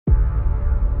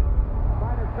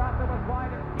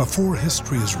Before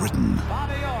history is written,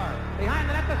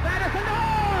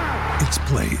 it's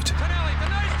played.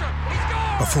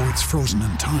 Before it's frozen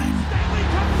in time,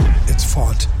 it's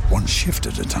fought one shift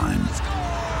at a time.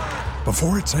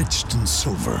 Before it's etched in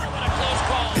silver,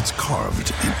 it's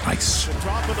carved in ice.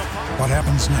 What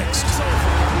happens next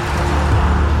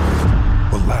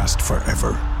will last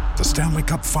forever. The Stanley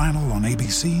Cup Final on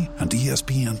ABC and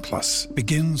ESPN Plus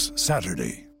begins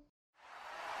Saturday.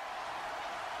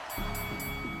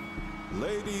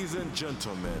 Ladies and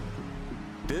gentlemen,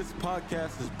 this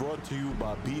podcast is brought to you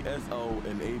by BSO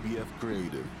and ABF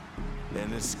Creative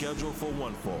and is scheduled for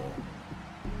one fall.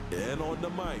 And on the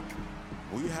mic,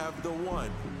 we have the one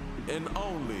and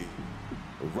only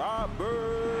Robert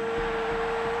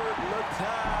Littal.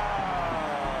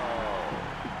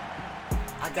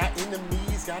 I got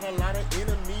enemies, got a lot of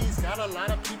enemies, got a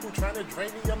lot of people trying to drain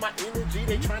me of my energy.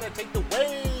 They trying to take the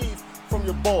wave from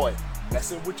your boy.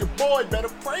 Messing with your boy, better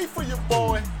pray for your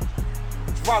boy.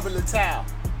 It's Robert Littal.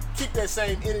 Keep that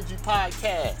same energy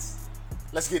podcast.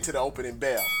 Let's get to the opening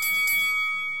bell.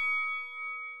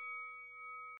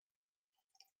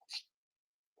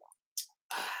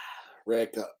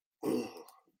 Red Cup.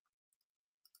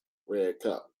 Red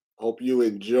Cup. Hope you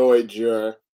enjoyed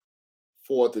your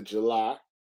 4th of July.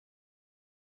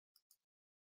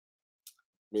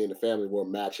 Me and the family wore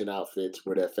matching outfits.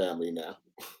 We're that family now.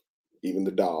 Even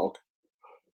the dog.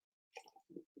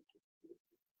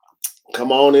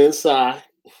 Come on inside.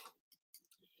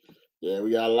 Yeah,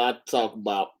 we got a lot to talk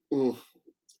about.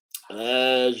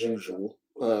 As usual.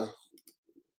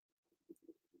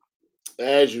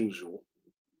 As usual.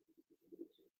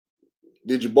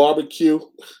 Did you barbecue?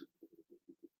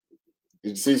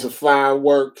 Did you see some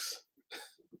fireworks?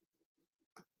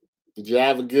 Did you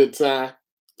have a good time?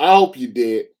 I hope you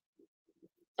did.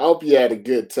 I hope you had a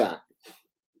good time.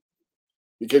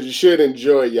 Because you should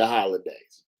enjoy your holidays.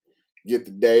 Get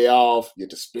the day off. Get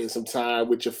to spend some time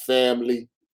with your family.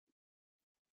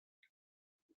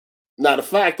 Now, the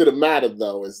fact of the matter,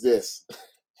 though, is this.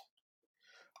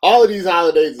 All of these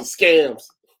holidays are scams.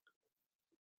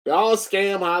 They're all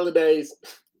scam holidays.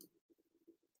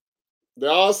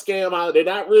 They're all scam holidays.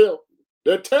 They're not real.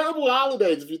 They're terrible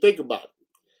holidays if you think about it.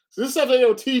 So this is something they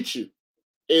don't teach you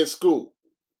in school.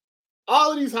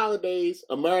 All of these holidays,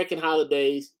 American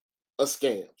holidays, are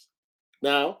scams.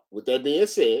 Now, with that being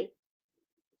said,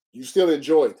 you still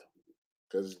enjoy them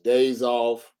because days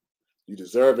off. You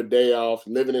deserve a day off.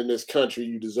 Living in this country,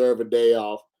 you deserve a day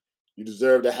off. You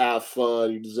deserve to have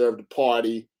fun. You deserve to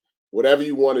party. Whatever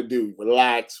you want to do.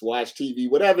 Relax, watch TV,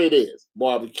 whatever it is.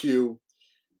 Barbecue,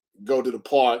 go to the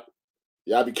park.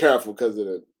 You gotta be careful because of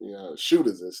the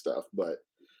shooters and stuff. But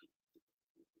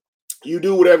you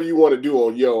do whatever you want to do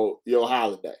on your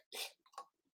holiday.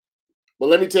 But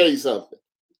let me tell you something.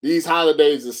 These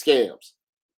holidays are scams.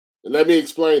 And let me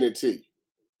explain it to you.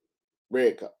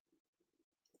 Red Cup.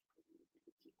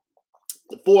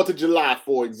 The 4th of July,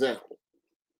 for example,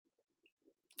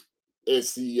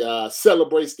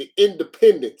 celebrates the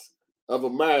independence of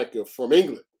America from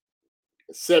England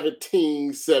in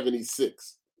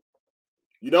 1776.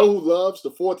 You know who loves the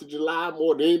 4th of July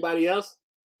more than anybody else?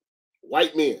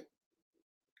 White men.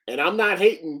 And I'm not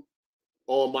hating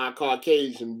on my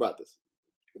Caucasian brothers.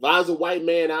 If I was a white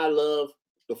man, I love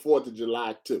the 4th of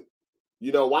July too.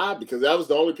 You know why? Because that was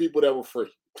the only people that were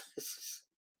free.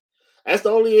 That's the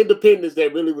only independence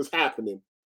that really was happening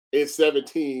in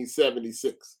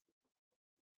 1776.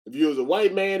 If you was a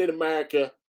white man in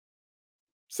America,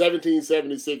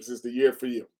 1776 is the year for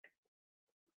you.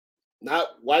 Not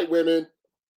white women,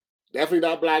 definitely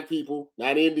not black people,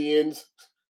 not Indians,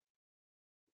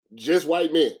 just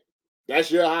white men.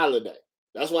 That's your holiday.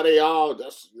 That's why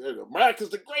America's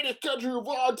the greatest country of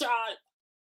all time.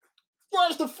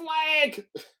 Where's the flag?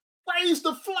 Raise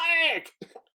the flag.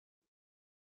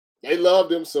 They love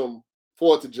them some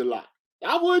 4th of July.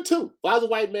 I would too. If I was a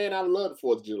white man, I would love the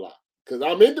 4th of July because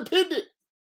I'm independent.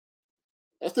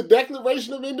 That's the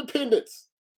Declaration of Independence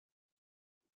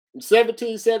in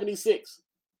 1776.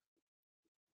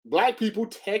 Black people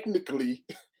technically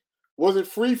wasn't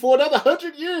free for another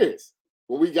 100 years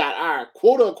when we got our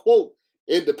quote-unquote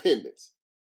independence.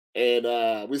 And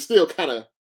we're still kind of,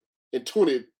 in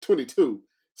 2022,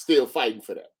 still fighting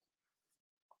for that.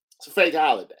 It's a fake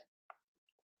holiday.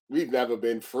 We've never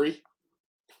been free.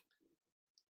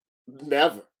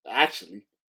 Never, actually.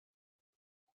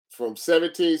 From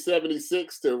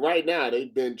 1776 to right now,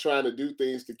 they've been trying to do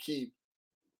things to keep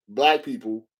black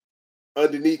people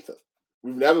underneath them.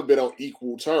 We've never been on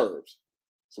equal terms.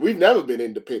 So we've never been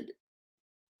independent.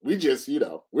 We just,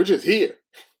 we're just here.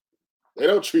 They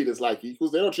don't treat us like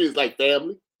equals. They don't treat us like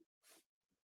family.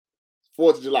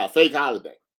 4th of July, fake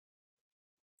holiday.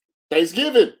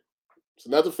 Thanksgiving. It's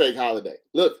another fake holiday.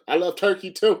 Look, I love turkey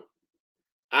too.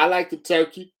 I like the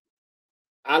turkey.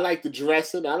 I like the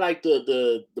dressing. I like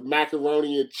the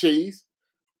macaroni and cheese.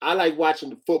 I like watching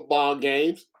the football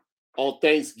games on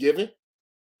Thanksgiving.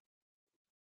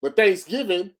 But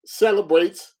Thanksgiving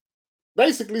celebrates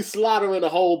basically slaughtering a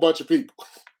whole bunch of people,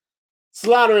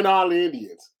 slaughtering all the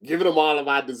Indians, giving them all of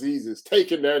our diseases,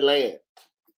 taking their land.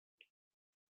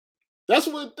 That's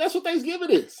what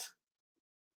Thanksgiving is.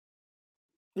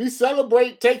 We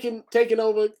celebrate taking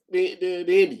over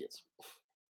the Indians.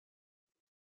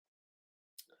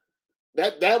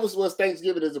 That was what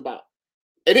Thanksgiving is about.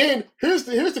 And then here's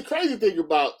the crazy thing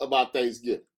about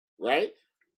Thanksgiving, right?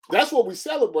 That's what we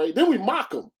celebrate. Then we mock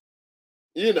them,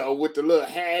 with the little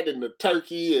hat and the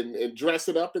turkey and dress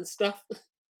it up and stuff.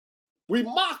 We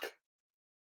mock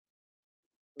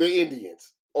the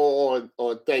Indians on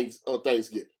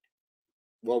Thanksgiving.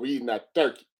 Well, we eating that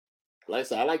turkey. Like I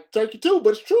said, I like turkey too,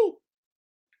 but it's true.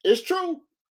 It's true.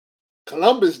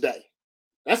 Columbus Day.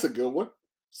 That's a good one.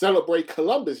 Celebrate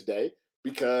Columbus Day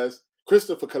because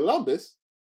Christopher Columbus,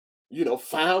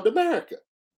 found America.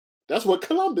 That's what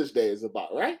Columbus Day is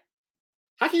about, right?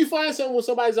 How can you find something when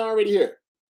somebody's already here?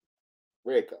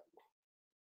 Red Cup.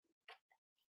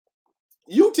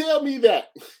 You tell me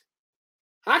that.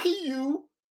 How can you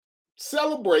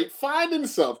celebrate finding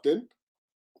something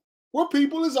where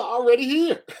people is already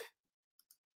here?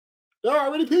 There are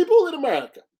already people in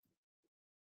America.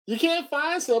 You can't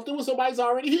find something when somebody's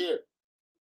already here.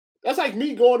 That's like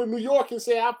me going to New York and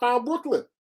saying I found Brooklyn.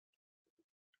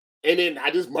 And then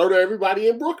I just murder everybody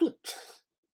in Brooklyn.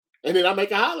 And then I make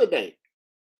a holiday.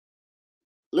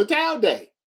 Little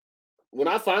Day. When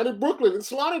I find in Brooklyn and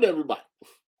slaughtered everybody.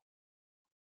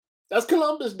 That's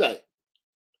Columbus Day.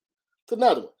 It's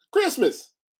another one.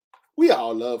 Christmas. We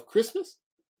all love Christmas.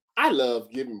 I love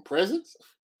giving presents.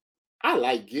 I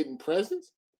like getting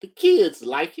presents. The kids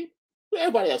like it.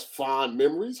 Everybody has fond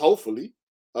memories, hopefully,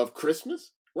 of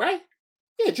Christmas, right?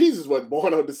 Yeah, Jesus wasn't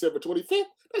born on December 25th.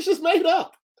 That's just made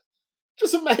up.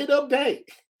 Just a made up day.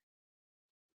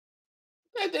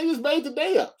 They just made the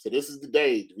day up. So this is the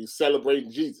day we celebrating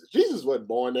Jesus. Jesus wasn't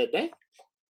born that day.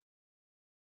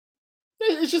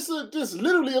 It's just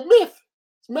literally a myth.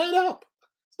 It's made up.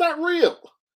 It's not real.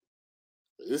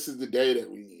 This is the day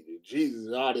that Jesus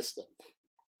and all this stuff.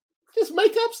 Just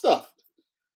make up stuff.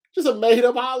 Just a made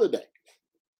up holiday.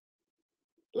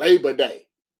 Labor Day.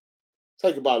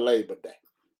 Think about Labor Day.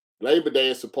 Labor Day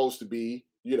is supposed to be,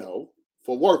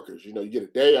 for workers. You get a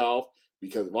day off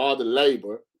because of all the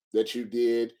labor that you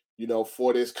did,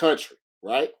 for this country,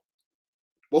 right?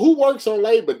 But who works on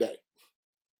Labor Day?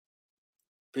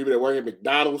 People that work at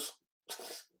McDonald's,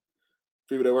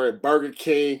 people that work at Burger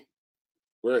King,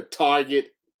 work at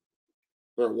Target,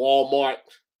 work at Walmart.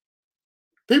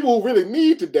 People who really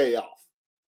need the day off.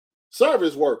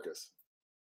 Service workers.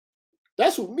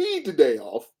 That's who need the day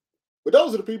off. But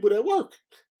those are the people that work.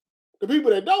 The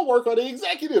people that don't work are the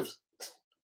executives.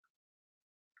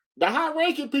 The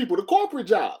high-ranking people, the corporate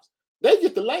jobs. They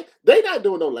get the labor. They not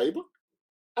doing no labor.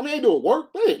 I mean, they doing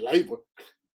work, but they ain't labor.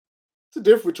 It's the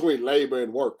difference between labor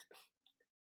and work.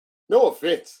 No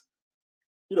offense.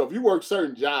 If you work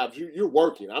certain jobs, you're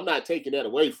working. I'm not taking that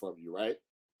away from you, right?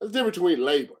 There's a difference between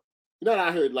labor. You're not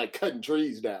out here like cutting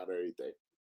trees down or anything.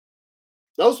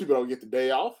 Those people don't get the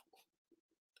day off.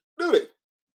 Do they?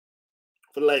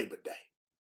 For Labor Day.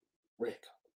 Rick.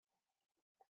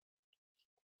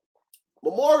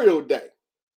 Memorial Day.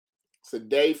 It's a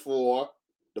day for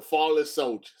the fallen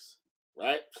soldiers,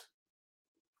 right?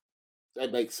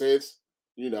 That makes sense.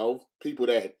 People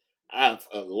that I have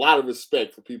a lot of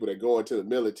respect for people that go into the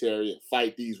military and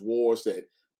fight these wars that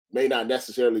may not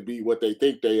necessarily be what they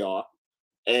think they are,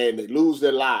 and they lose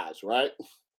their lives, right?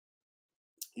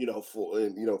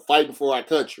 Fighting for our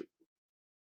country.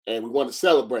 And we want to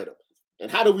celebrate them. And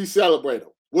how do we celebrate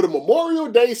them? With a Memorial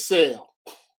Day sale.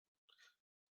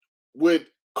 With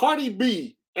Cardi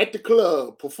B at the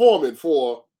club performing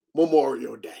for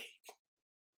Memorial Day.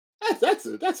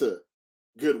 That's a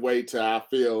good way to, I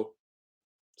feel,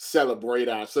 celebrate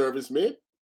our servicemen.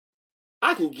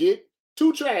 I can get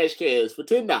 2 trash cans for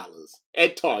 $10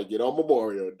 at Target on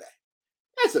Memorial Day.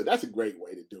 That's a great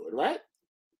way to do it, right?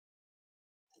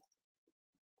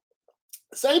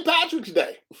 St. Patrick's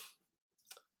Day.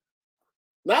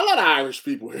 Not a lot of Irish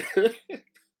people here.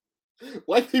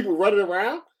 White people running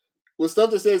around with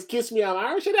stuff that says, "Kiss me, I'm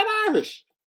Irish." They're not Irish.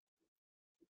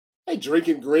 They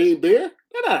drinking green beer.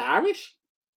 They're not Irish.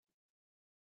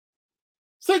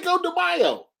 Cinco de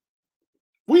Mayo.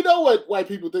 We know what white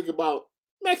people think about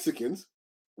Mexicans,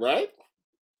 right?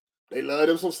 They love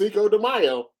them some Cinco de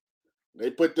Mayo. They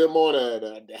put them on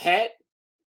the hat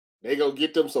They go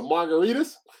get them some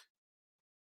margaritas.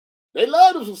 They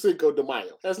love them some Cinco de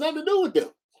Mayo. Has nothing to do with them.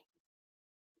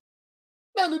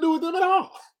 Nothing to do with them at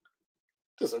all.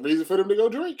 Just a reason for them to go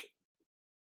drink.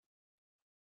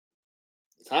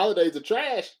 These holidays are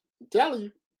trash. I'm telling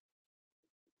you.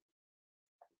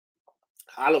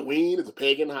 Halloween is a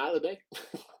pagan holiday.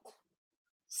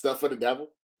 Stuff for the devil.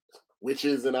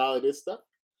 Witches and all of this stuff.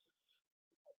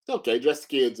 It's okay. Dress the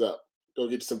kids up. Go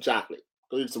get you some chocolate.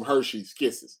 Go get you some Hershey's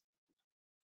Kisses.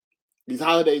 These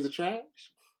holidays are trash.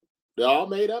 They're all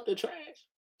made up. They're trash.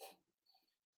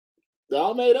 They're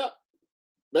all made up.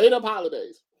 Made up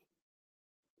holidays.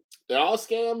 They're all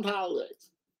scammed holidays.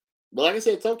 But like I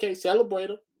said, it's okay. Celebrate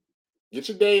them. Get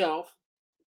your day off.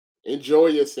 Enjoy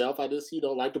yourself. I just,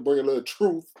 like to bring a little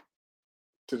truth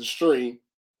to the stream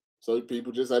so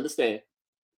people just understand.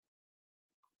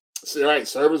 So, right,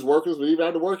 service workers will even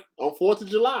have to work on 4th of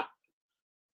July.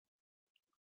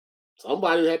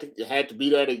 Somebody had to be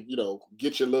there to,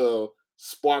 get your little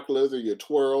sparklers and your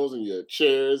twirls and your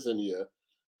chairs and your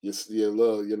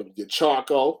little, your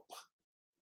charcoal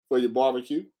for your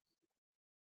barbecue.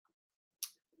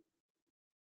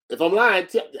 If I'm lying,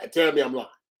 tell me I'm lying.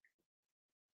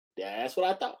 Yeah, that's what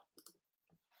I thought.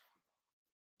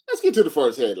 Let's get to the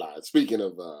first headline. Speaking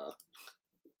of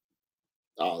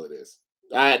all of this,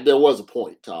 there was a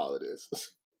point to all of this.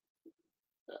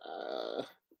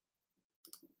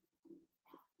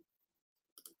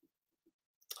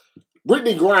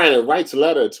 Brittany Griner writes a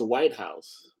letter to White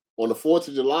House on the 4th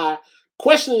of July,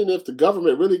 questioning if the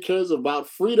government really cares about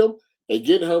freedom and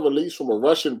getting her released from a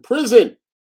Russian prison,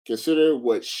 considering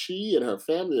what she and her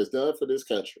family has done for this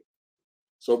country.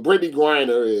 So Brittany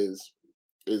Griner is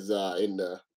in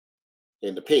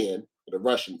the pen, the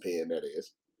Russian pen that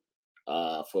is,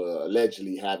 for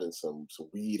allegedly having some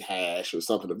weed hash or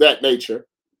something of that nature,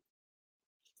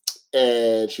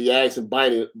 and she asked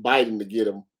Biden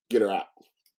to get her out.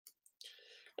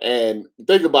 And the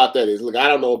thing about that is, look, I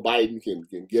don't know if Biden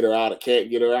can get her out or can't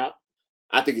get her out.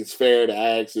 I think it's fair to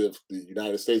ask if the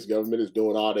United States government is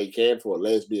doing all they can for a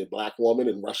lesbian black woman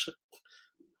in Russia.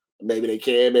 Maybe they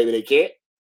can, maybe they can't.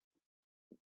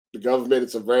 The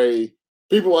government,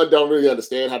 people don't really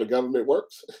understand how the government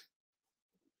works.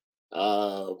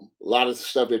 A lot of the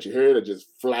stuff that you hear are just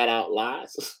flat out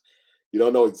lies. You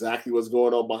don't know exactly what's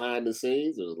going on behind the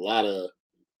scenes. There's a lot of,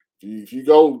 if you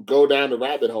go down the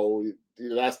rabbit hole,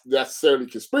 that's necessarily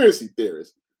conspiracy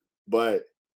theories. But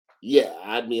yeah,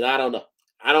 I mean, I don't know.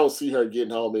 I don't see her getting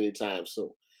home anytime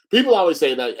soon. People always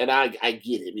say that, and I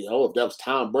get it. If that was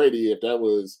Tom Brady, if that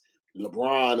was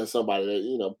LeBron or somebody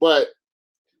that, but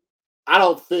I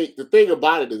don't think, the thing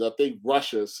about it is, I think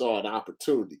Russia saw an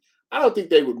opportunity. I don't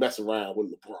think they would mess around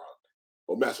with LeBron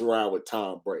or mess around with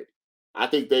Tom Brady. I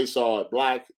think they saw a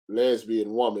black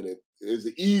lesbian woman as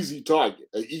an easy target,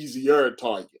 an easier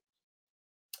target.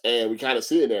 And we kind of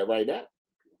see that right now.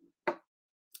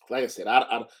 Like I said,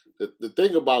 the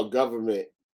thing about government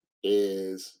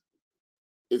is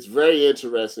it's very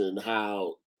interesting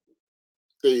how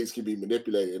things can be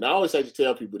manipulated. And I always like to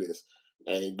tell people this,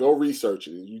 and go research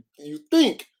it. You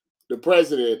think the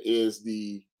president is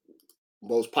the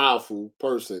most powerful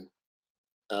person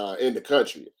in the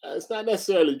country. It's not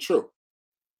necessarily true.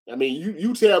 I mean,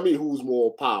 you tell me who's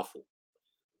more powerful,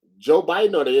 Joe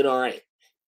Biden or the NRA?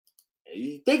 And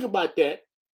you think about that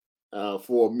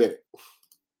for a minute.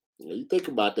 You think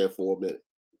about that for a minute.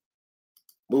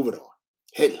 Moving on.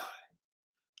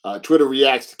 Headline. Twitter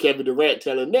reacts to Kevin Durant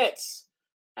telling Nets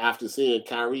after seeing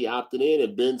Kyrie opting in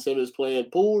and Ben Simmons playing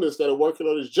pool instead of working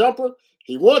on his jumper,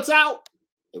 he wants out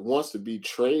and wants to be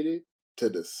traded to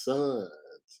the Suns.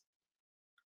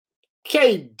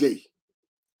 KD.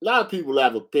 A lot of people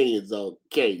have opinions on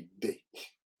KD.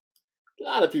 A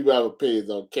lot of people have opinions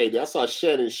on KD. I saw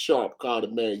Shannon Sharp call the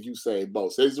man Usain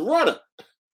Bolt. Says he's a runner.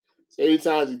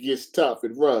 Anytime he gets tough, he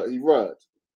runs.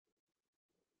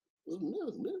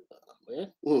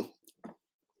 Man.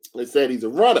 They said he's a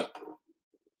runner.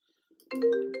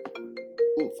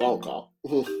 Phone call.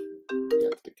 You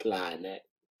have to decline that.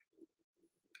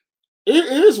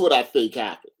 Here's what I think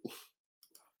happened.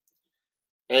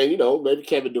 And maybe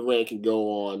Kevin Durant can go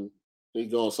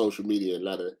on social media and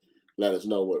let us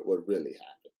know what really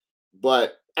happened.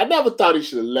 But I never thought he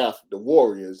should have left the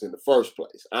Warriors in the first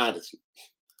place, honestly.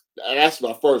 That's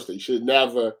my first thing. He should have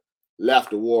never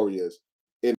left the Warriors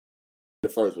in the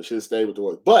first place. Should have stayed with the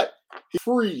Warriors. But he's a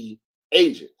free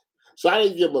agent. So I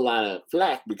didn't give him a lot of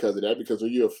flack because of that, because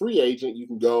when you're a free agent, you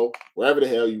can go wherever the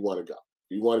hell you want to go.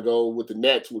 If you want to go with the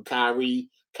Nets with Kyrie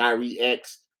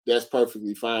X, that's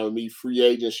perfectly fine with me. Free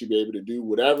agents should be able to do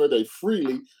whatever they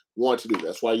freely want to do.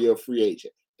 That's why you're a free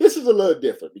agent. This is a little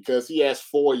different because he has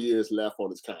 4 years left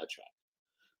on his contract.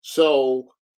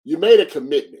 So you made a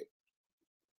commitment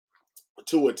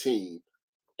to a team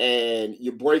and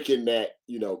you're breaking that,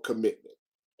 commitment.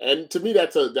 And to me,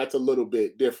 that's a little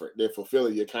bit different than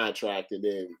fulfilling your contract and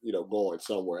then, going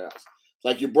somewhere else.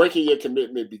 Like you're breaking your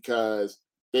commitment because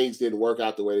things didn't work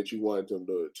out the way that you wanted them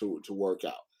to work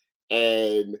out.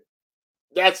 And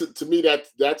to me,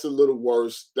 that's a little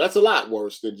worse. That's a lot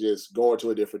worse than just going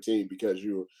to a different team because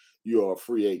you're a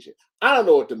free agent. I don't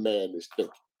know what the man is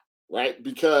thinking, right?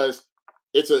 Because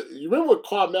you remember when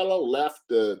Carmelo left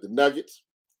the Nuggets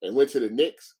and went to the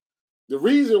Knicks? The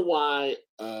reason why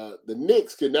the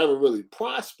Knicks could never really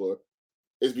prosper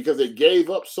is because they gave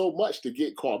up so much to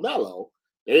get Carmelo,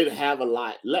 they didn't have a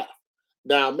lot left.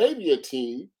 Now, maybe a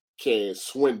team can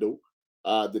swindle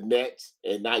the Nets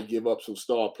and not give up some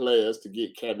star players to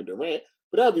get Kevin Durant,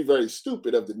 but that would be very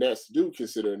stupid of the Nets to do,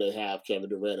 considering they have Kevin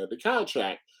Durant under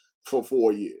contract for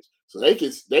 4 years. So they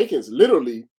can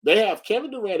literally, they have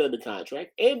Kevin Durant under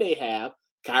contract and they have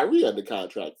Kyrie under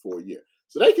contract for a year.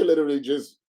 So they can literally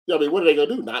just, what are they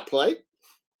gonna do? Not play?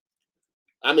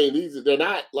 I mean, they're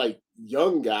not like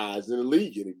young guys in the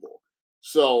league anymore.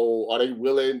 So are they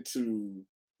willing to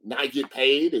not get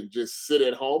paid and just sit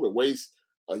at home and waste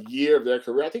a year of their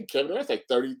career? I think Kevin Durant's like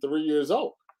 33 years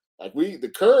old. Like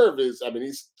the curve is,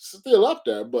 he's still up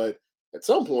there, but at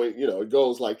some point, it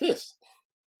goes like this.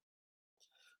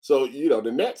 So,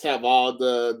 the Nets have all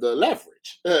the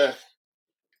leverage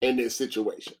in this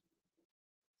situation.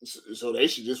 So they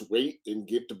should just wait and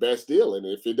get the best deal. And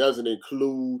if it doesn't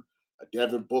include a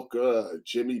Devin Booker, a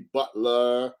Jimmy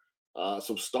Butler,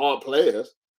 some star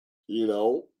players,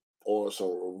 or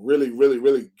some really, really,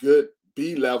 really good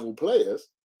B-level players,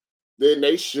 then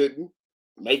they shouldn't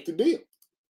make the deal.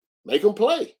 Make them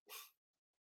play.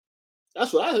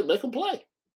 That's what I think. Make them play.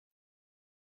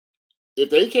 If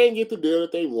they can't get the deal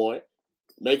that they want,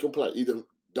 make them play. Either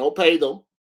don't pay them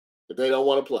if they don't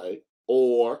want to play,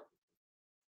 or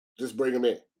just bring them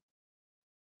in.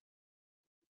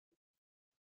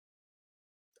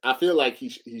 I feel like he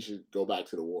should go back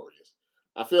to the Warriors.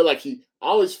 I feel like I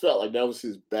always felt like that was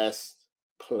his best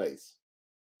place.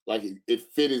 Like it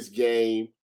fit his game.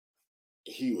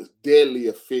 He was deadly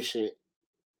efficient.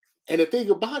 And the thing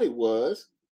about it was,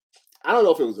 I don't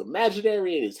know if it was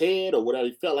imaginary in his head or whatever.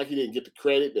 He felt like he didn't get the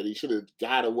credit that he should have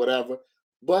got or whatever.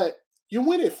 But you're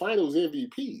winning finals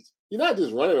MVPs. You're not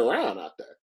just running around out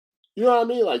there. You know what I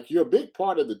mean? Like you're a big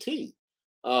part of the team.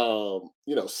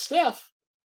 Steph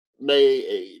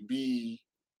may be,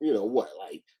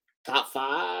 like top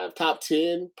 5, top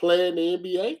 10 player in the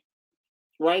NBA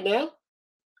right now.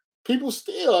 People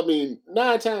still,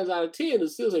 9 times out of 10,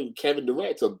 it's still saying Kevin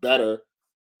Durant's a better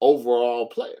overall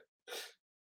player.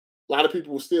 A lot of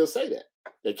people will still say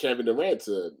that Kevin Durant's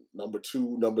a number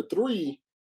 2, number 3,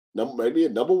 maybe a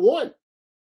number 1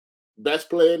 best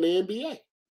player in the NBA.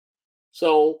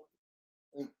 So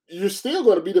you're still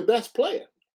going to be the best player.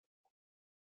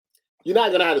 You're not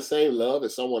going to have the same love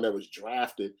as someone that was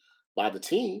drafted by the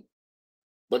team,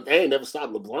 but they ain't never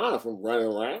stopped LeBron from running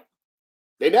around.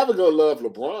 They never going to love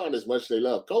LeBron as much as they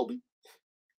love Kobe.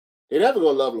 They never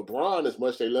going to love LeBron as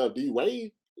much as they love D.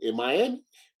 Wade in Miami.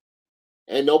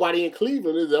 And nobody in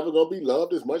Cleveland is ever going to be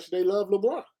loved as much as they love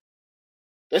LeBron.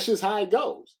 That's just how it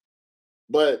goes.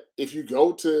 But if you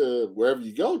go to wherever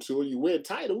you go to and you win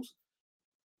titles,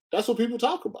 that's what people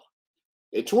talk about.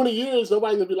 In 20 years,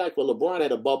 nobody's going to be like, well, LeBron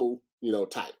had a bubble,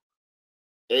 title.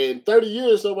 In 30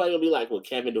 years, nobody's going to be like, well,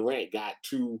 Kevin Durant got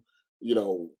 2,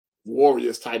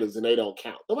 Warriors titles and they don't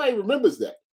count. Nobody remembers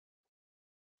that.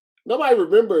 Nobody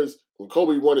remembers when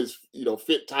Kobe won his,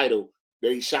 5th title,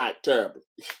 that he shot terribly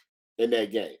in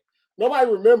that game. Nobody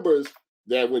remembers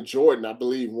that when Jordan, I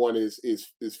believe, won his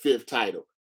 5th title,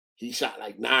 he shot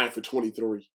like 9 for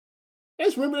 23. They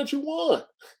just remember that you won.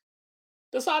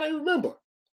 That's all they remember,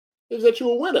 is that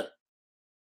you're a winner.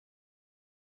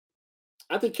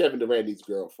 I think Kevin Durant needs a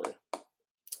girlfriend.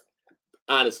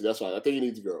 Honestly, that's why I think he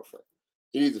needs a girlfriend.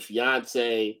 He needs a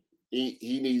fiance.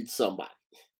 He needs somebody.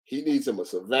 He needs him a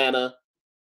Savannah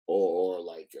or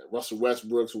like Russell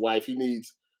Westbrook's wife. He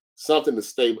needs something to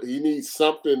stay. He needs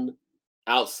something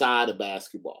outside of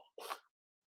basketball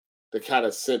to kind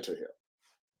of center him.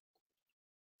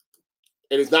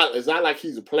 And it's not like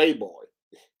he's a playboy.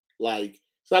 Like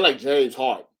it's not like James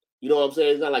Harden. You know what I'm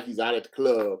saying? It's not like he's out at the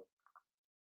club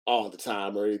all the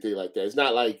time or anything like that. It's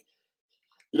not like,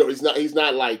 he's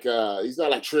not like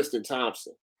Tristan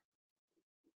Thompson.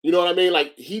 You know what I mean?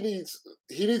 Like he needs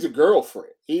a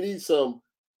girlfriend. He needs some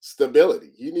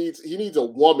stability. He needs a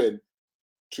woman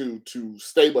to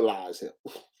stabilize him.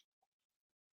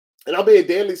 And I'm being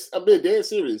dead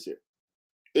serious here.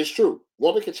 It's true.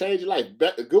 Woman can change your life.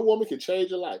 A good woman can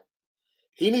change your life.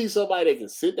 He needs somebody that can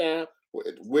sit down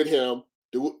with him,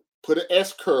 put an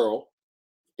S curl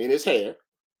in his hair,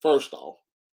 first off.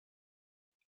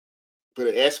 Put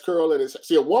an S curl in his.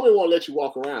 See, a woman won't let you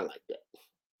walk around like that.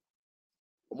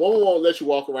 A woman won't let you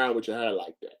walk around with your hair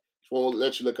like that. She won't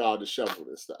let you look all disheveled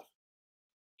and stuff.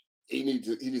 He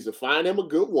needs to find him a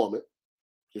good woman.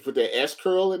 He put that S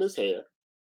curl in his hair.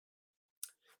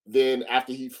 Then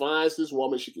after he finds this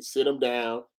woman, she can sit him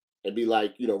down and be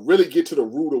like, really get to the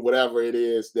root of whatever it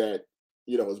is that,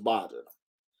 is bothering him.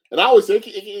 And I always say it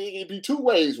can be two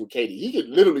ways with Katie. He could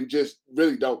literally just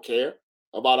really don't care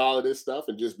about all of this stuff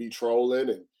and just be trolling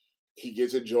and he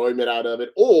gets enjoyment out of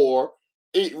it. Or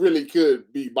it really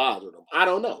could be bothering him. I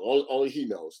don't know. Only he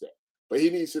knows that. But he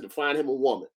needs to find him a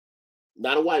woman,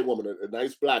 not a white woman, a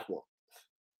nice black woman.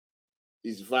 He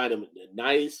needs to find him a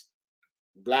nice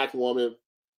black woman,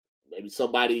 maybe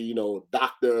somebody,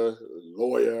 doctor,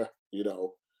 lawyer,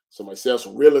 somebody sells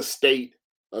some real estate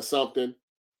or something.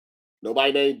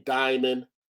 Nobody named Diamond,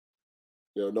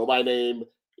 nobody named,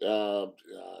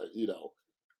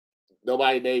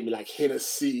 nobody named like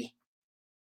Hennessy,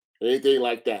 anything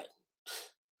like that.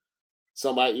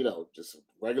 Somebody, just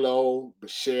regular old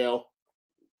Michelle,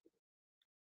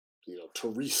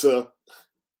 Teresa,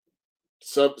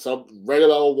 some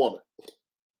regular old woman.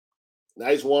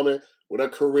 Nice woman with a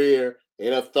career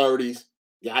in her 30s,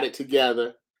 got it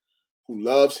together, who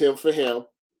loves him for him,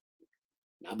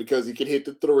 not because he can hit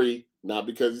the three, not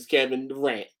because he's Kevin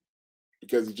Durant,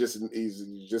 because he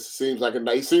just seems like a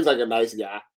nice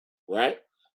guy, right?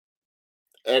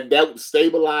 And that would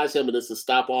stabilize him and it's to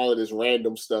stop all of this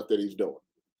random stuff that he's doing.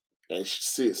 And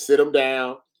sit him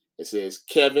down and says,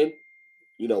 Kevin,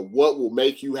 what will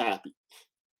make you happy?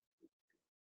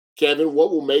 Kevin,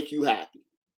 what will make you happy?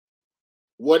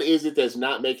 What is it that's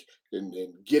not making, and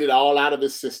get it all out of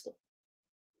his system.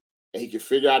 And he can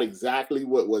figure out exactly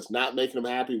what's not making him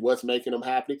happy, what's making him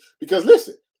happy. Because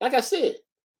listen, like I said,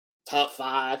 top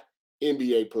 5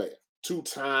 NBA player,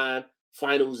 2-time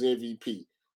finals MVP,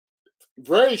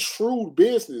 very shrewd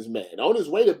businessman, on his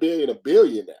way to being a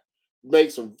billionaire,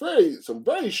 makes some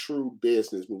very shrewd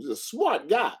business moves. He's a smart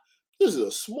guy. This is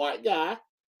a smart guy.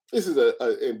 This is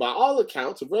and by all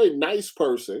accounts, a very nice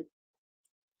person.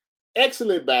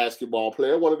 Excellent basketball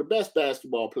player, one of the best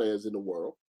basketball players in the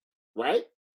world, right?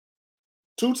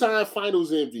 2-time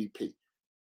finals MVP.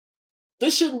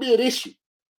 This shouldn't be an issue.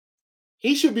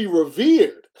 He should be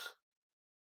revered.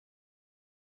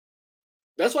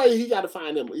 That's why he got to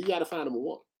find him. He got to find him a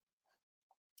woman.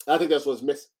 I think that's what's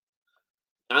missing.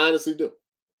 I honestly do.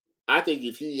 I think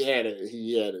if he had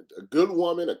a good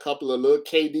woman, a couple of little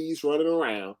KDs running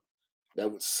around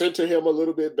that would center him a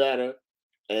little bit better,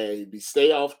 and he'd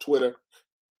stay off Twitter.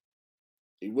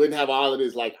 He wouldn't have all of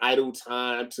this like idle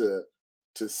time to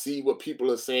see what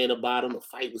people are saying about him, to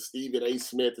fight with Stephen A.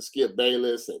 Smith, and Skip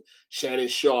Bayless, and Shannon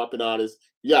Sharp, and all this.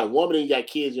 You got a woman and you got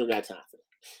kids, you don't got time for that.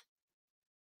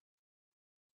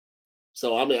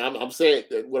 So I mean, I'm saying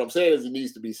what I'm saying is he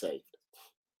needs to be saved.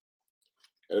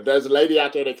 And if there's a lady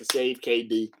out there that can save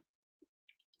KD,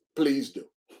 please do.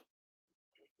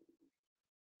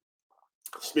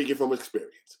 Speaking from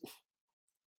experience.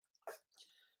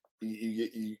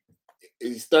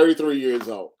 He's 33 years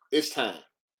old. It's time.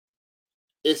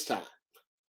 It's time.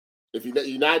 If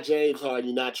you're not James Harden,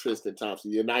 you're not Tristan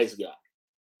Thompson, you're a nice guy.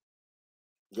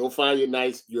 Go find your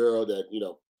nice girl that,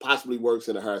 possibly works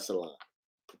in a hair salon,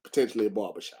 potentially a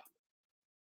barbershop.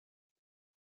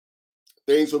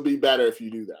 Things will be better if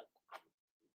you do that.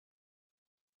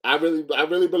 I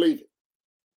really believe it.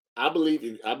 I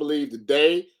believe the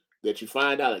day that you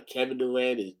find out that Kevin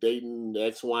Durant is dating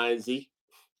X, Y, and Z,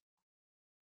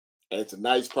 and it's a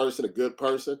nice person, a good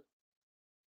person,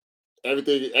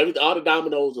 everything, all the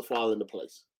dominoes will fall into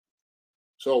place.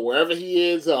 So wherever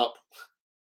he ends up,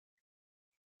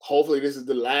 hopefully this is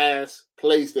the last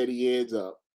place that he ends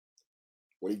up.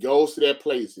 When he goes to that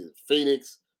place in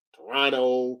Phoenix,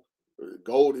 Toronto,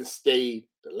 Golden State,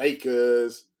 the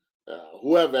Lakers,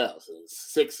 whoever else,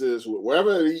 Sixers,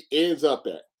 wherever he ends up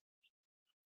at,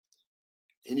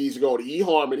 he needs to go to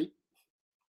eHarmony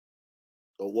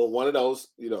or one of those,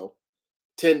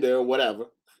 Tinder or whatever.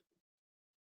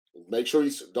 Make sure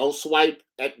you don't swipe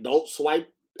at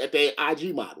their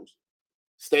IG models.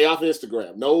 Stay off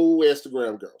Instagram. No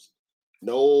Instagram girls.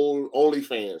 No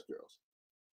OnlyFans girls.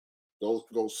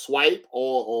 Go swipe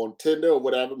on Tinder or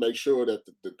whatever. Make sure that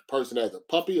the person has a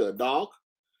puppy or a dog.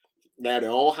 They have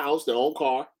their own house, their own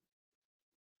car.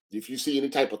 If you see any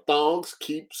type of thongs,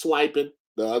 keep swiping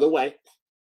the other way.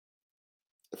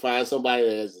 Find somebody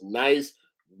that has nice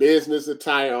business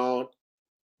attire on.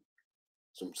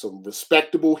 some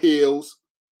respectable heels,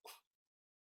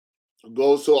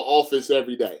 goes to an office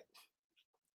every day.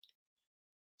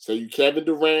 So you Kevin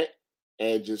Durant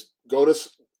and just go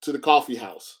to the coffee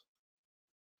house.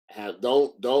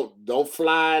 Don't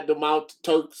fly them out to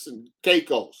Turks and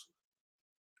Caicos.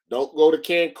 Don't go to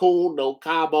Cancun, no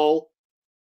Cabo.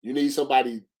 You need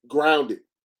somebody grounded.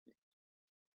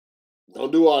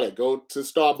 Don't do all that. Go to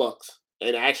Starbucks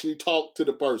and actually talk to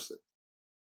the person.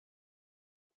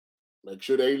 Make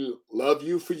sure they love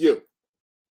you for you.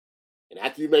 And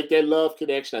after you make that love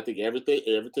connection, I think everything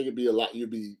will be you'll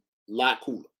be a lot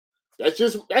cooler. That's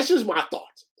just my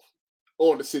thoughts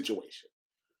on the situation.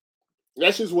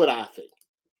 That's just what I think.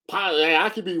 I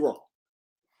could be wrong,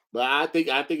 but I think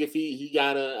if he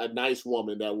got a nice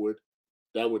woman, that would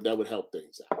help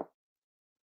things out.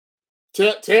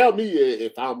 Tell me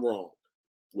if I'm wrong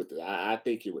with it. I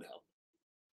think it would help.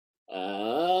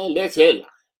 Next headline.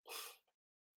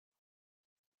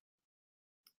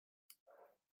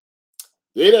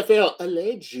 The NFL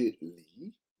allegedly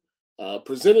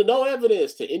presented no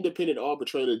evidence to independent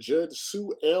arbitrator Judge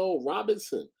Sue L.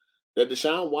 Robinson that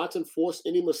Deshaun Watson forced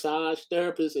any massage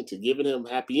therapist into giving him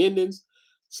happy endings,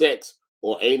 sex,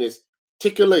 or anus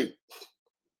tickling.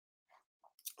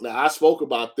 Now, I spoke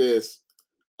about this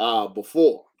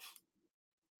before.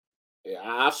 Yeah,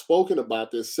 I've spoken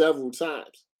about this several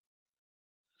times.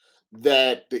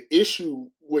 That the issue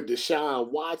with Deshaun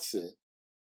Watson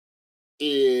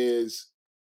is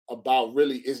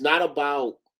not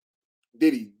about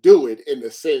did he do it in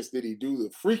the sense did he do the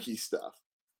freaky stuff.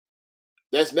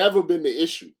 That's never been the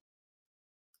issue.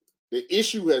 The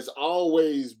issue has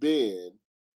always been,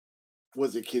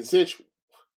 was it consensual?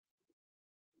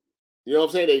 You know what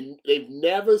I'm saying? They've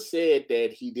never said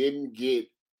that he didn't get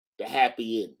the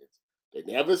happy endings. They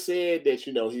never said that,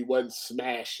 he wasn't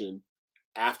smashing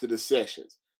after the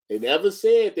sessions. They never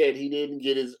said that he didn't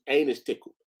get his anus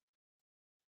tickled.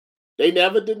 They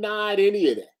never denied any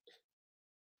of that.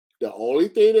 The only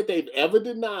thing that they've ever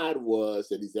denied was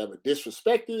that he's ever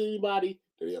disrespected anybody,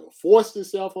 that he ever forced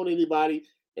himself on anybody,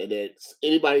 and that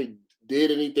anybody did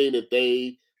anything that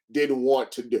they didn't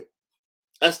want to do.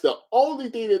 That's the only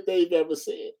thing that they've ever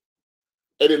said.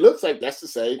 And it looks like that's the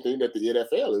same thing that the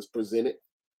NFL has presented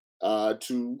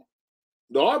to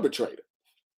the arbitrator.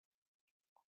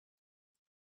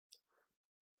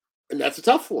 And that's a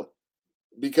tough one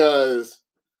because,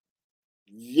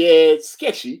 it's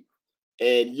sketchy.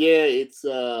 And it's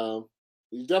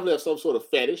you definitely have some sort of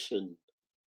fetish and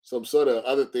some sort of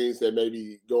other things that may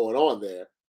be going on there,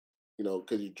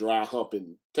 because you dry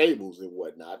humping tables and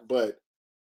whatnot. But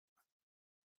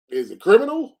is it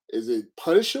criminal? Is it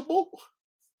punishable?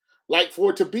 Like, for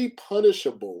it to be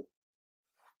punishable,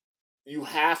 you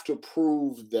have to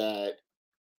prove that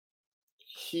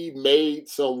he made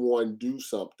someone do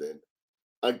something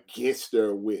against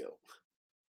their will.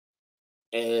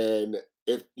 And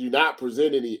if you're not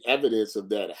presenting any evidence of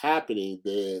that happening,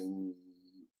 then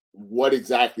what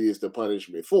exactly is the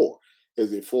punishment for?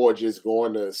 Is it for just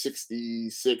going to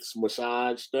 66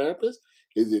 massage therapists?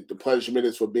 Is it the punishment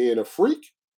is for being a freak?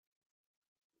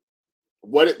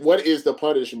 What is the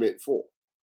punishment for?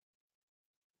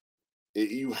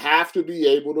 You have to be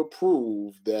able to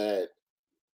prove that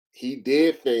he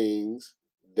did things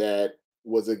that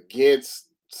was against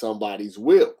somebody's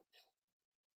will.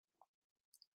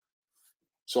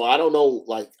 So I don't know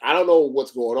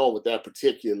what's going on with that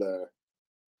particular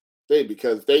thing,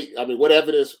 because what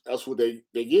evidence else would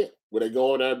they get? Would they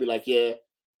go in there and be like, yeah,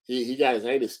 he got his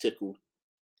anus tickled,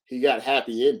 he got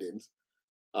happy endings,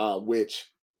 which,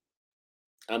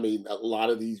 a lot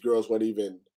of these girls weren't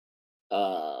even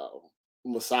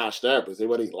massage therapists, they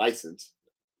weren't even licensed.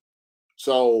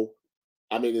 So,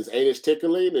 is anus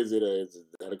tickling, is that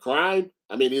a crime?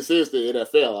 This is the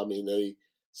NFL. They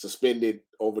suspended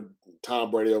Tom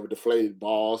Brady over deflated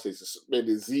balls. They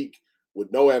suspended Zeke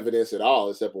with no evidence at all,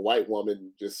 except a white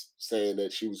woman just saying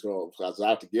that she was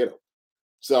out to get him.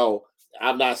 So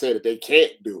I'm not saying that they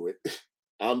can't do it.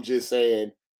 I'm just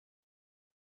saying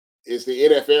it's the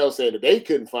NFL saying that they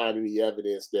couldn't find any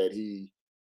evidence that he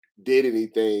did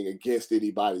anything against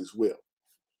anybody's will.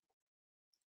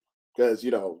 Because,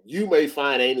 you may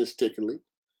find anus tickling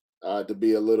to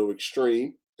be a little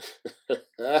extreme.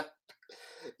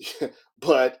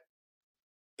 But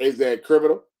is that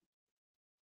criminal?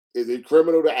 Is it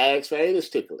criminal to ask for anus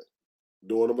tickling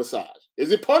during a massage?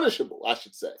 Is it punishable, I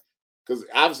should say? Because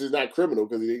obviously it's not criminal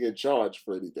because he didn't get charged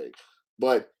for anything.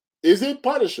 But is it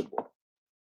punishable?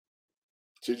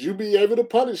 Should you be able to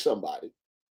punish somebody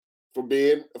for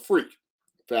being a freak,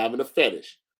 for having a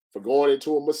fetish, for going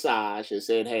into a massage and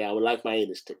saying, hey, I would like my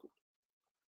anus tickled?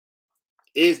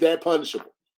 Is that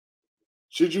punishable?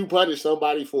 Should you punish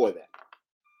somebody for that?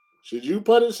 Should you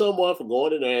punish someone for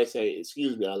going in there and say,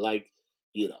 "Excuse me, I like,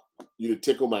 you to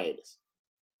tickle my anus"?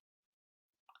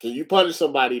 Can you punish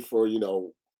somebody for,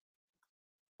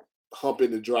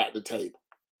 humping the table?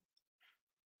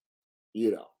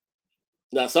 You know.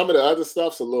 Now some of the other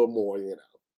stuff's a little more,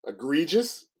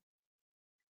 egregious.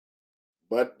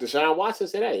 But Deshaun Watson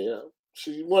said, "Hey,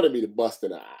 she wanted me to bust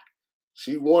in the eye.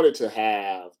 She wanted to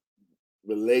have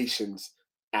relations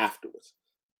afterwards."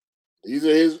 These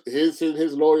are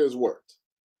his lawyer's words.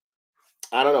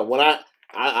 I don't know. When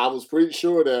I was pretty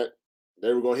sure that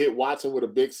they were gonna hit Watson with a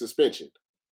big suspension,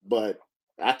 but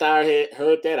after I had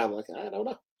heard that, I'm like, I don't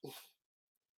know.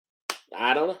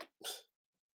 I don't know.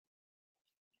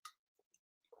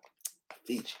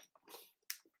 Fiji.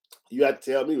 You have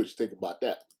to tell me what you think about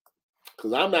that,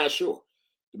 because I'm not sure.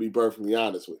 To be perfectly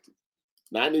honest with you,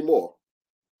 not anymore.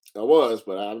 I was,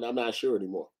 but I'm not sure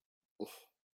anymore.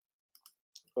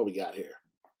 What we got here?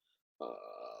 All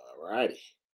righty.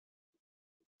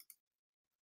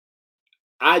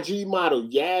 IG model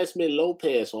Yasmin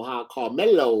Lopez on how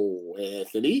Carmelo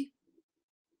Anthony,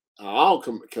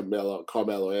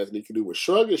 Carmelo Anthony can do was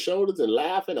shrug his shoulders and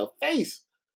laugh in her face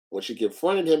when she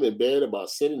confronted him in bed about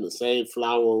sending the same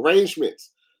flower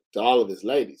arrangements to all of his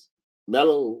ladies.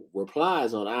 Melo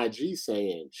replies on IG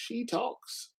saying she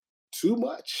talks too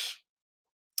much.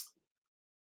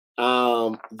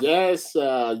 Yes,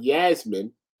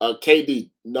 Yasmin,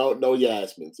 KD, no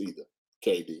Yasmins either.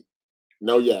 KD,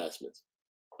 no Yasmins.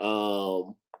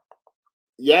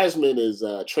 Yasmin is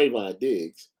Trayvon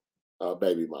Diggs,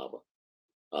 baby mama.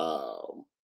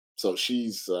 So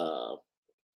she's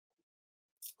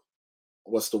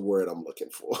what's the word I'm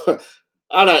looking for?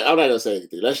 I'm not gonna say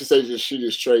anything. Let's just say she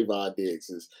just Trayvon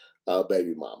Diggs'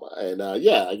 baby mama. And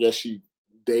yeah, I guess she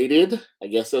dated. I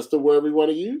guess that's the word we want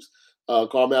to use.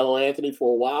 Carmelo Anthony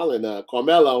for a while, and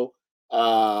Carmelo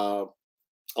on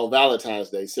Valentine's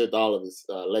Day sent all of his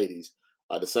ladies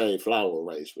the same flower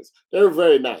arrangements. They were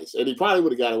very nice, and he probably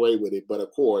would have got away with it, but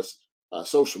of course,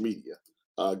 social media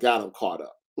got him caught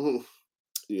up.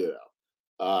 He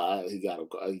got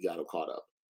him caught up.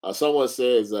 Someone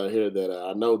says here that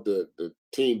I know the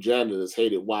team janitors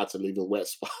hated Watson leaving wet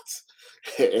spots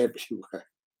everywhere.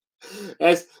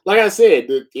 As like I said,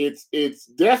 it's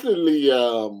definitely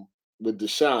with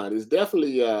Deshaun, it's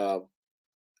definitely a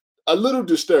little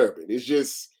disturbing. It's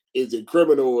just, is it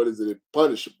criminal or is it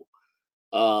punishable?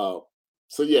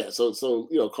 So yeah, so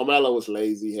Carmelo was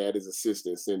lazy, had his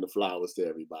assistant send the flowers to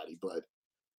everybody, but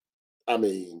I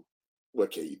mean,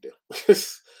 what can you do?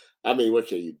 I mean, what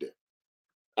can you do?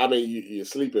 I mean, you're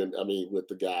sleeping. I mean, with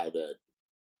the guy that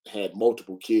had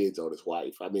multiple kids on his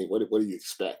wife. I mean, what do you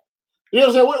expect? You know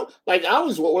what I'm saying? Like I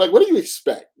was like, what do you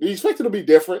expect? Do you expect it to be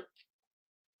different?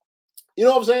 You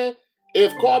know what I'm saying?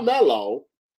 If Carmelo,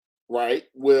 right,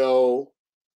 will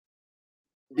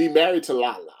be married to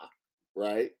Lala,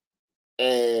 right,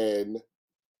 and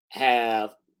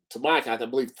have, to my count, I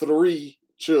believe 3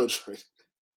 children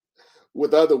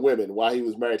with other women while he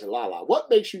was married to Lala, what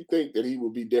makes you think that he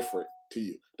would be different to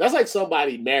you? That's like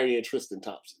somebody marrying Tristan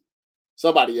Thompson,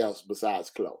 somebody else besides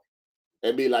Chloe,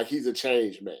 and be like, he's a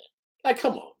changed man. Like,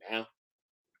 come on now.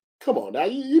 Come on now.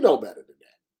 You know better than that.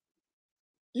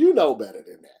 You know better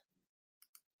than that.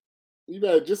 You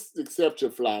better just accept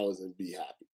your flowers and be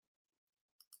happy.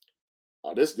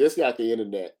 This got the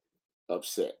internet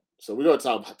upset. So we're gonna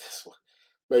talk about this one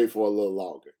maybe for a little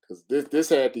longer, because this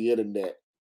had the internet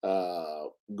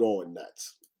going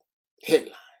nuts.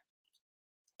 Headline: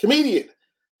 comedian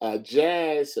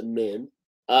Jasmine,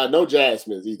 no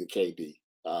Jasmines either. KD,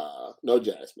 no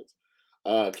Jasmines.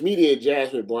 Comedian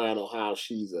Jasmine Brown on how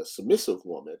she's a submissive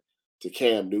woman to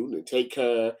Cam Newton and take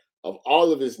care of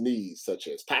all of his needs, such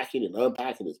as packing and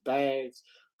unpacking his bags,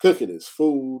 cooking his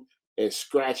food, and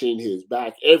scratching his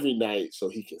back every night so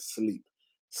he can sleep.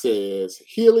 Says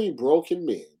healing broken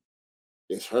men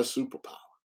is her superpower.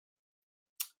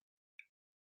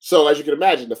 So as you can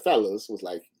imagine, the fellas was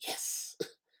like, yes.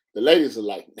 The ladies are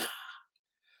like, nah.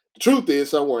 The truth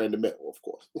is somewhere in the middle, of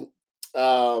course.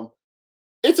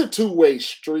 It's a two-way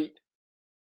street.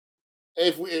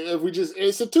 If we just,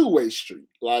 it's a two-way street.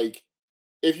 Like,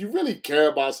 if you really care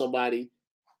about somebody,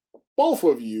 both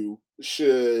of you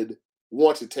should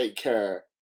want to take care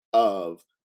of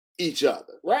each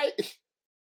other, right?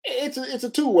 It's a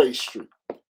two-way street.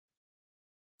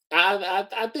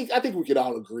 I think we could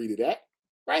all agree to that,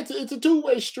 right? It's a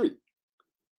two-way street.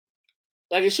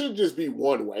 Like, it shouldn't just be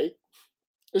one way.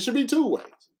 It should be two ways.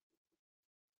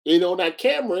 Now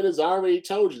Cameron has already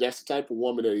told you that's the type of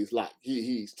woman that he's like.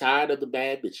 He's tired of the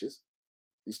bad bitches.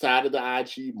 He's tired of the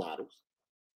IG models.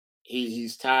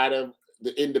 He's tired of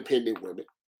the independent women.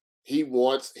 He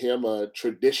wants him a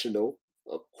traditional,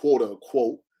 a quote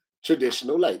unquote,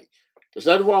 traditional lady. There's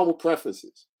nothing wrong with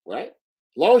preferences, right?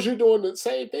 As long as you're doing the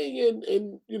same thing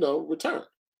in return.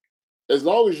 As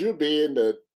long as you're being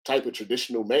the type of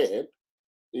traditional man,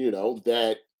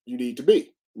 that you need to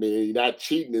be. I mean, you're not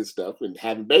cheating and stuff and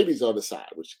having babies on the side,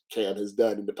 which Cam has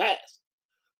done in the past.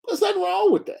 There's nothing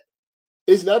wrong with that.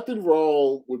 There's nothing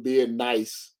wrong with being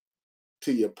nice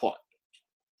to your partner.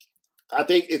 I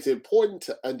think it's important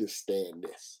to understand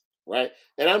this, right?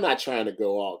 And I'm not trying to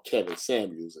go all Kevin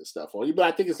Samuels and stuff on you, but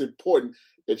I think it's important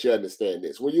that you understand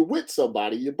this. When you're with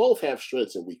somebody, you both have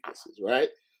strengths and weaknesses, right?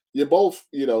 You both,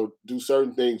 do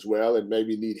certain things well and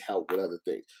maybe need help with other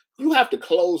things. You have to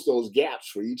close those gaps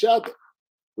for each other,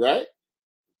 right?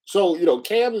 So,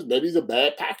 Cam he's a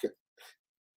bad packer.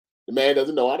 The man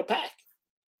doesn't know how to pack.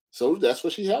 So that's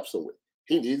what she helps him with.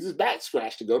 He needs his back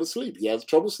scratched to go to sleep. He has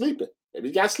trouble sleeping. Maybe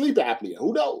he got sleep apnea.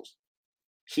 Who knows?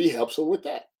 She helps him with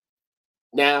that.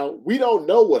 Now, we don't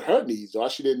know what her needs are.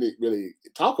 She didn't really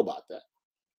talk about that.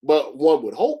 But one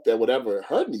would hope that whatever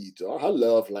her needs are, her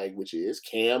love language is,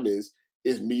 Cam is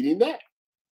meeting that.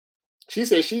 She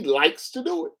says she likes to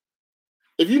do it.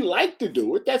 If you like to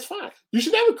do it, that's fine. You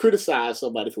should never criticize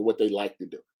somebody for what they like to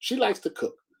do. She likes to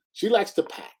cook. She likes to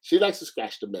pack. She likes to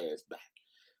scratch the man's back.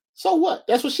 So what?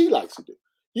 That's what she likes to do.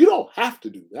 You don't have to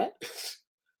do that.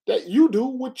 That you do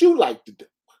what you like to do.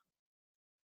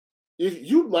 If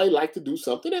you might like to do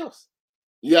something else.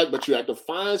 But you have to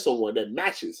find someone that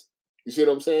matches. You see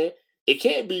what I'm saying? It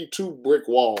can't be two brick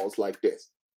walls like this.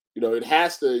 It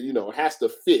has to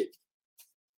fit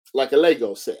like a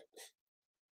Lego set.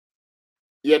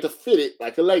 You have to fit it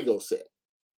like a Lego set.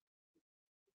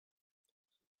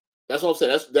 That's what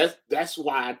I'm saying. That's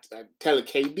why I'm telling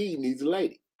KD needs a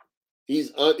lady.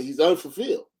 He's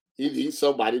unfulfilled. He needs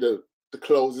somebody to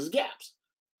close his gaps.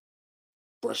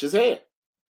 Brush his hair.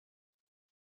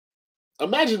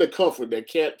 Imagine the comfort that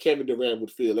Kevin Durant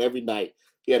would feel every night.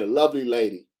 He had a lovely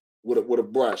lady with a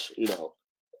brush,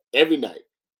 every night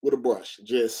with a brush,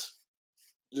 just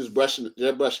brushing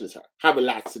his hair. How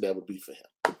relaxing that would be for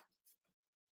him.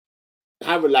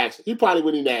 How relaxing. He probably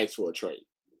wouldn't even ask for a trade.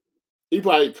 He'd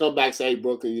probably come back and say, hey,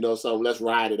 Brooklyn, something, let's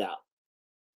ride it out.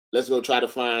 Let's go try to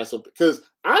find something. Because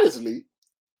honestly,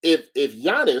 if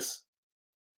Giannis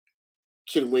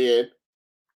can win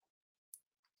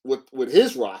with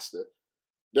his roster,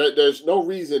 there's no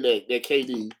reason that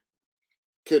KD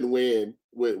couldn't win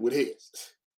with his.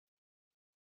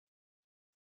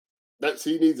 So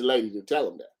he needs a lady to tell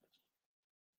him that.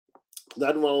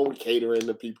 Nothing wrong with catering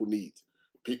to people's needs.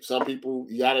 Some people,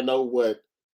 you got to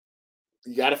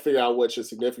figure out what your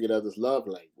significant other's love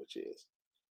language is.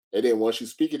 And then once you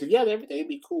speak it together, everything will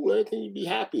be cool. Everything will be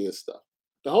happy and stuff.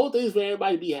 The whole thing is for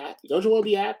everybody to be happy. Don't you want to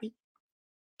be happy?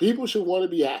 People should want to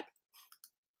be happy.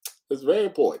 It's very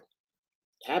important.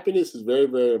 Happiness is very,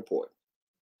 very important.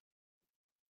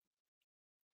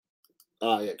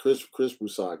 Oh, yeah, Chris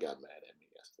Broussard got mad at me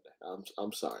yesterday.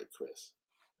 I'm sorry, Chris.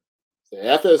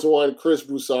 FS1, Chris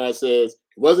Broussard says,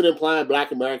 it wasn't implying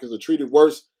Black Americans are treated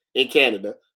worse in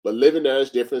Canada, but living there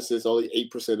is different since only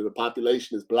 8% of the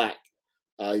population is Black.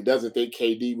 He doesn't think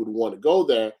KD would want to go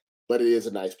there, but it is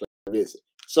a nice place to visit.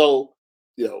 So,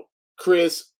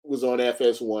 Chris was on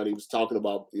FS1. He was talking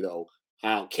about,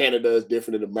 how Canada is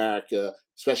different in America,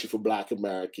 especially for Black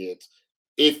Americans.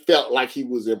 It felt like he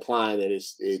was implying that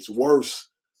it's worse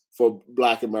for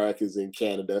Black Americans in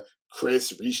Canada.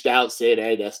 Chris reached out, said,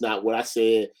 hey, that's not what I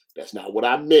said. That's not what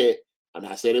I meant. I'm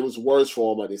not saying it was worse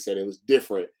for him. I just said it was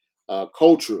different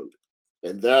culturally.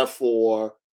 And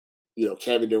therefore,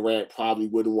 Kevin Durant probably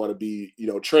wouldn't want to be,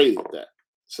 traded there.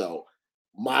 So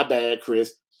my bad,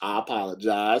 Chris. I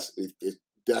apologize. If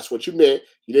that's what you meant.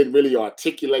 You didn't really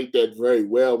articulate that very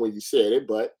well when you said it,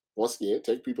 but once again,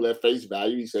 take people at face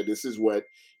value. He said this is what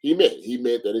he meant. He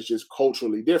meant that it's just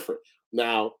culturally different.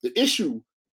 Now, the issue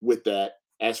with that,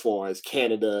 as far as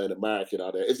Canada and America and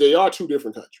all that, is they are two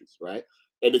different countries, right?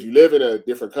 And if you live in a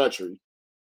different country,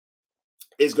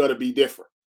 it's going to be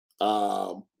different.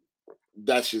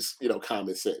 That's just,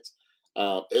 common sense.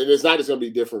 And it's not just going to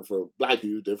be different for Black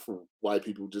people, different white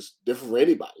people, just different for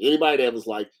anybody. Anybody that was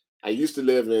like, I used to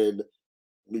live in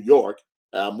New York,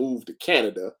 and I moved to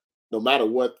Canada, no matter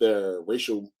what their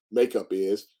racial makeup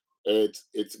is,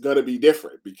 it's going to be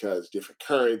different because different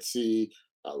currency,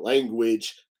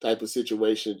 language type of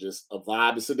situation, just a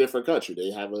vibe. It's a different country. They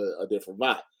have a different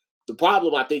vibe. The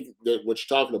problem, I think, that what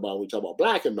you're talking about when we talk about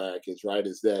Black Americans, right,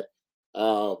 is that,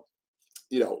 while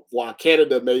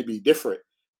Canada may be different,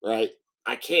 right,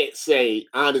 I can't say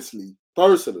honestly,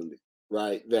 personally,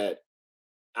 right, that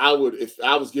I would, if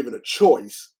I was given a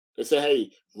choice, and say,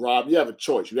 hey, Rob, you have a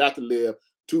choice. You have to live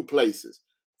 2 places,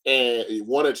 and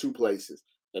 1 or 2 places.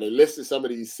 And they listed some of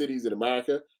these cities in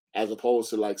America as opposed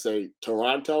to, like, say,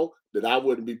 Toronto, that I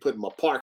wouldn't be putting my